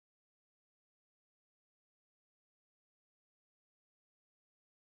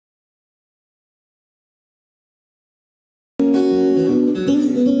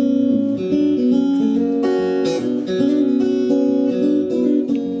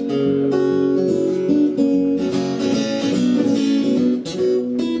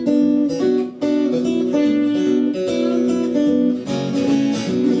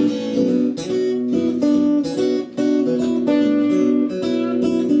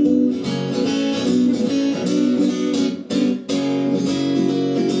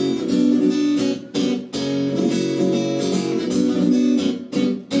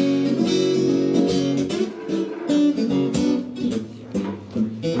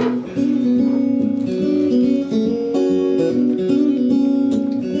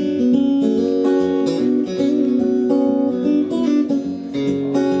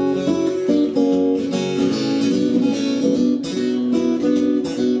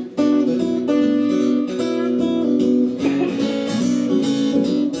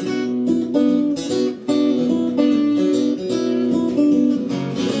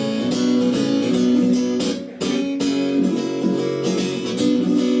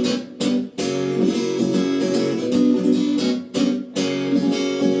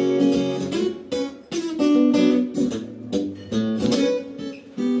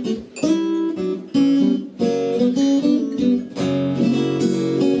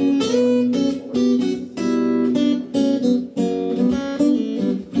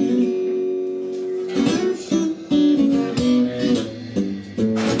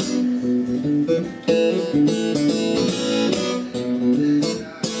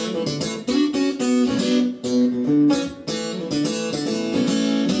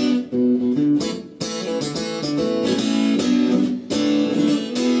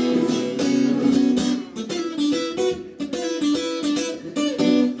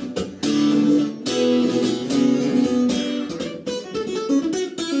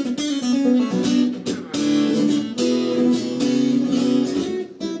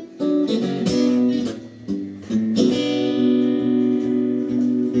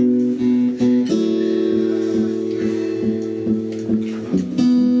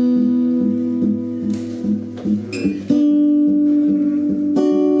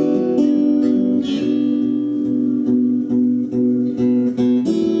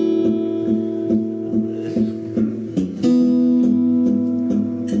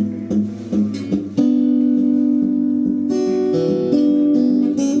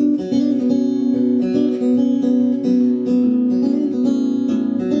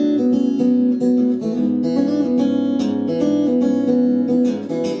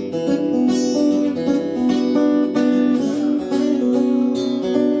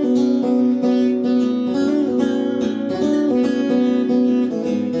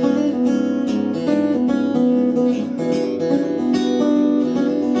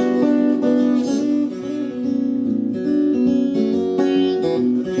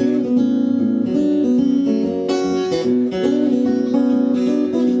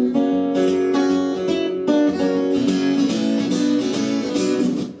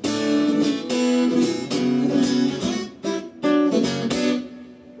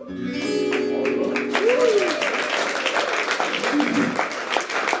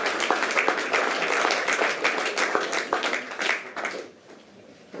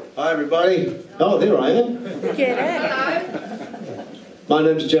everybody. Oh, there I am. Get it? My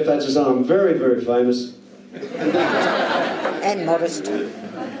name's Geoff Achison. I'm very, very famous. And modest.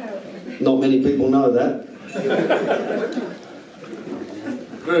 Not many people know that.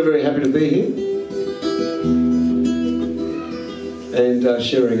 Very, very happy to be here. And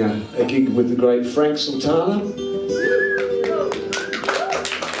sharing a gig with the great Sultana.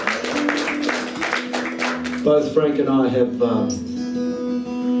 Both Frank and I have a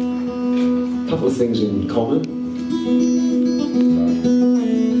couple of things in common.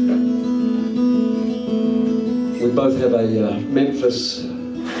 We both have a Memphis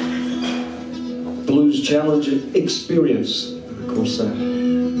Blues Challenge experience. Of course,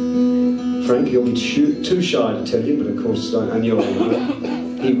 Frank, he'll be too shy to tell you, but of course, and you all know,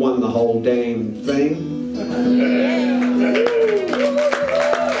 he won the whole damn thing.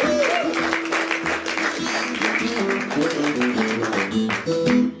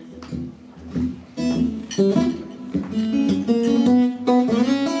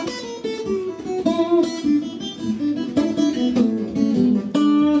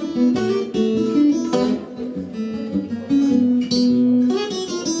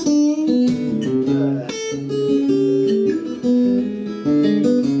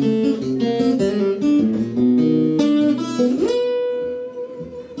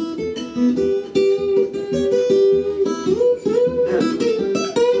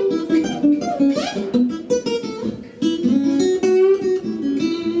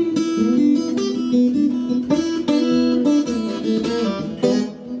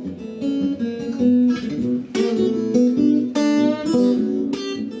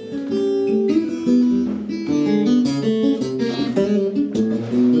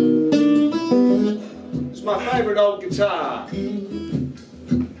 Guitar.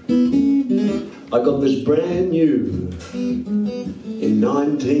 I got this brand new in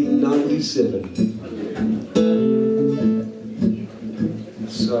 1997.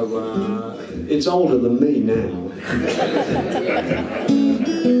 So it's older than me now.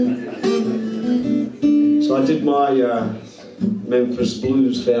 So I did my Memphis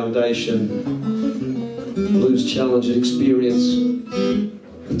Blues Foundation Blues Challenge experience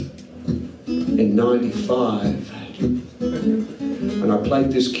in '95. And I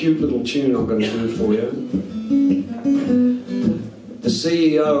played this cute little tune I'm going to do for you. The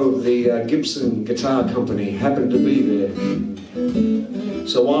CEO of the Gibson Guitar Company happened to be there.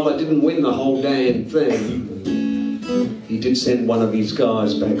 So while I didn't win the whole damn thing, he did send one of his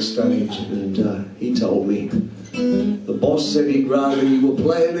guys backstage, and he told me the boss said he'd rather you were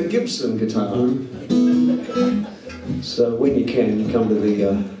playing a Gibson guitar. So when you can, you come to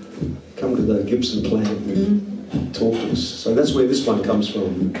the Gibson plant and talk to us. So that's where this one comes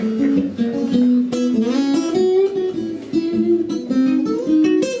from.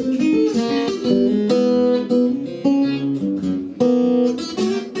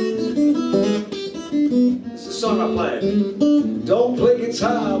 It's the song I play. Don't play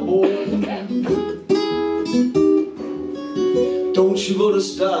guitar, boy. Don't shoot for the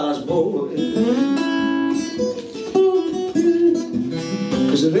stars, boy.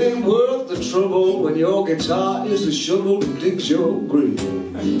 'Cause it ain't worth the trouble when your guitar is the shovel that digs your grave.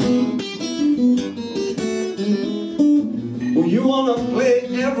 Well, you wanna play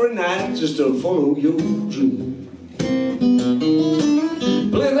every night just to follow your dream.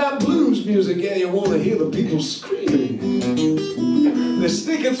 Play that blues music, yeah, you wanna hear the people screaming. They're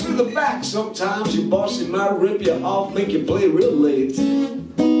sneaking through the back sometimes, your bossy might rip you off, make you play real late.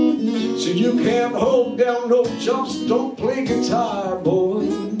 So you can't hold down no jumps, don't play guitar, boy.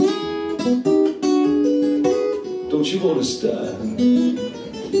 Don't you wanna start?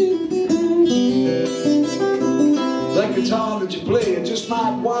 That guitar that you play, it just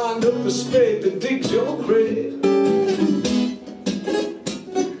might wind up the spade that digs your grave.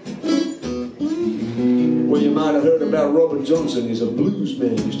 Well, you might have heard about Robert Johnson, he's a blues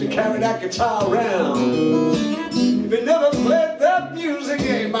man, used to carry that guitar around. If he never played that music,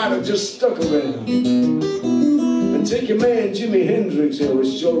 he might have just stuck around. And take your man Jimi Hendrix, he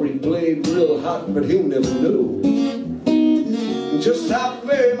was sure he played real hot, but he'll never know just how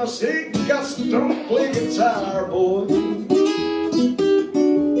famous he got. Don't play guitar, boy.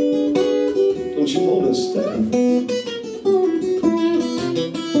 Don't you wanna stand?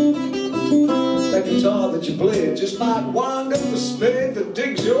 That guitar that you play just might wind up the spade that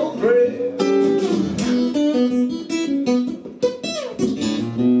digs your grave.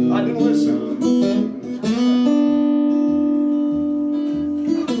 I didn't listen.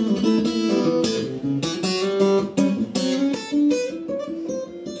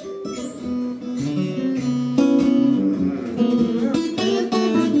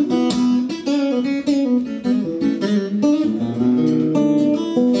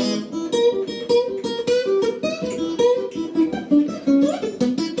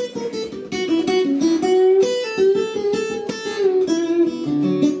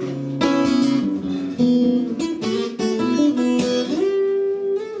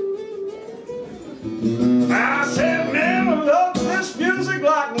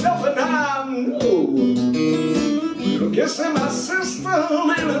 nothing I know. It'll get in my system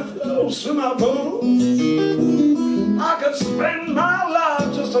and it flows through my bones. I could spend my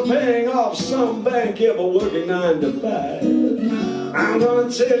life just paying off some bank ever working 9 to 5. I'm gonna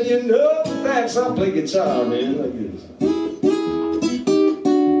tell you no thanks. I play guitar, man, like this.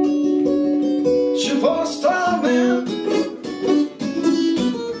 Shoot for a star, man.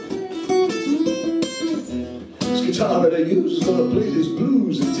 This guitar that I use is gonna play these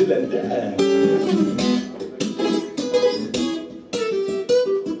blues until I die.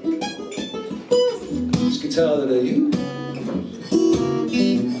 This guitar that I use.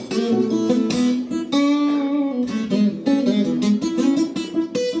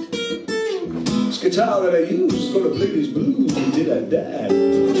 This guitar that I use is gonna play these blues until I die.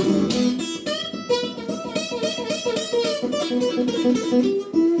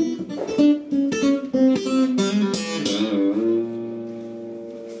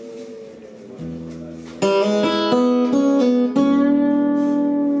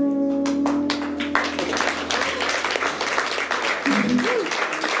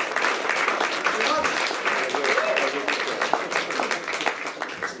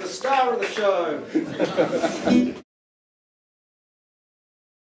 It's the star of the show.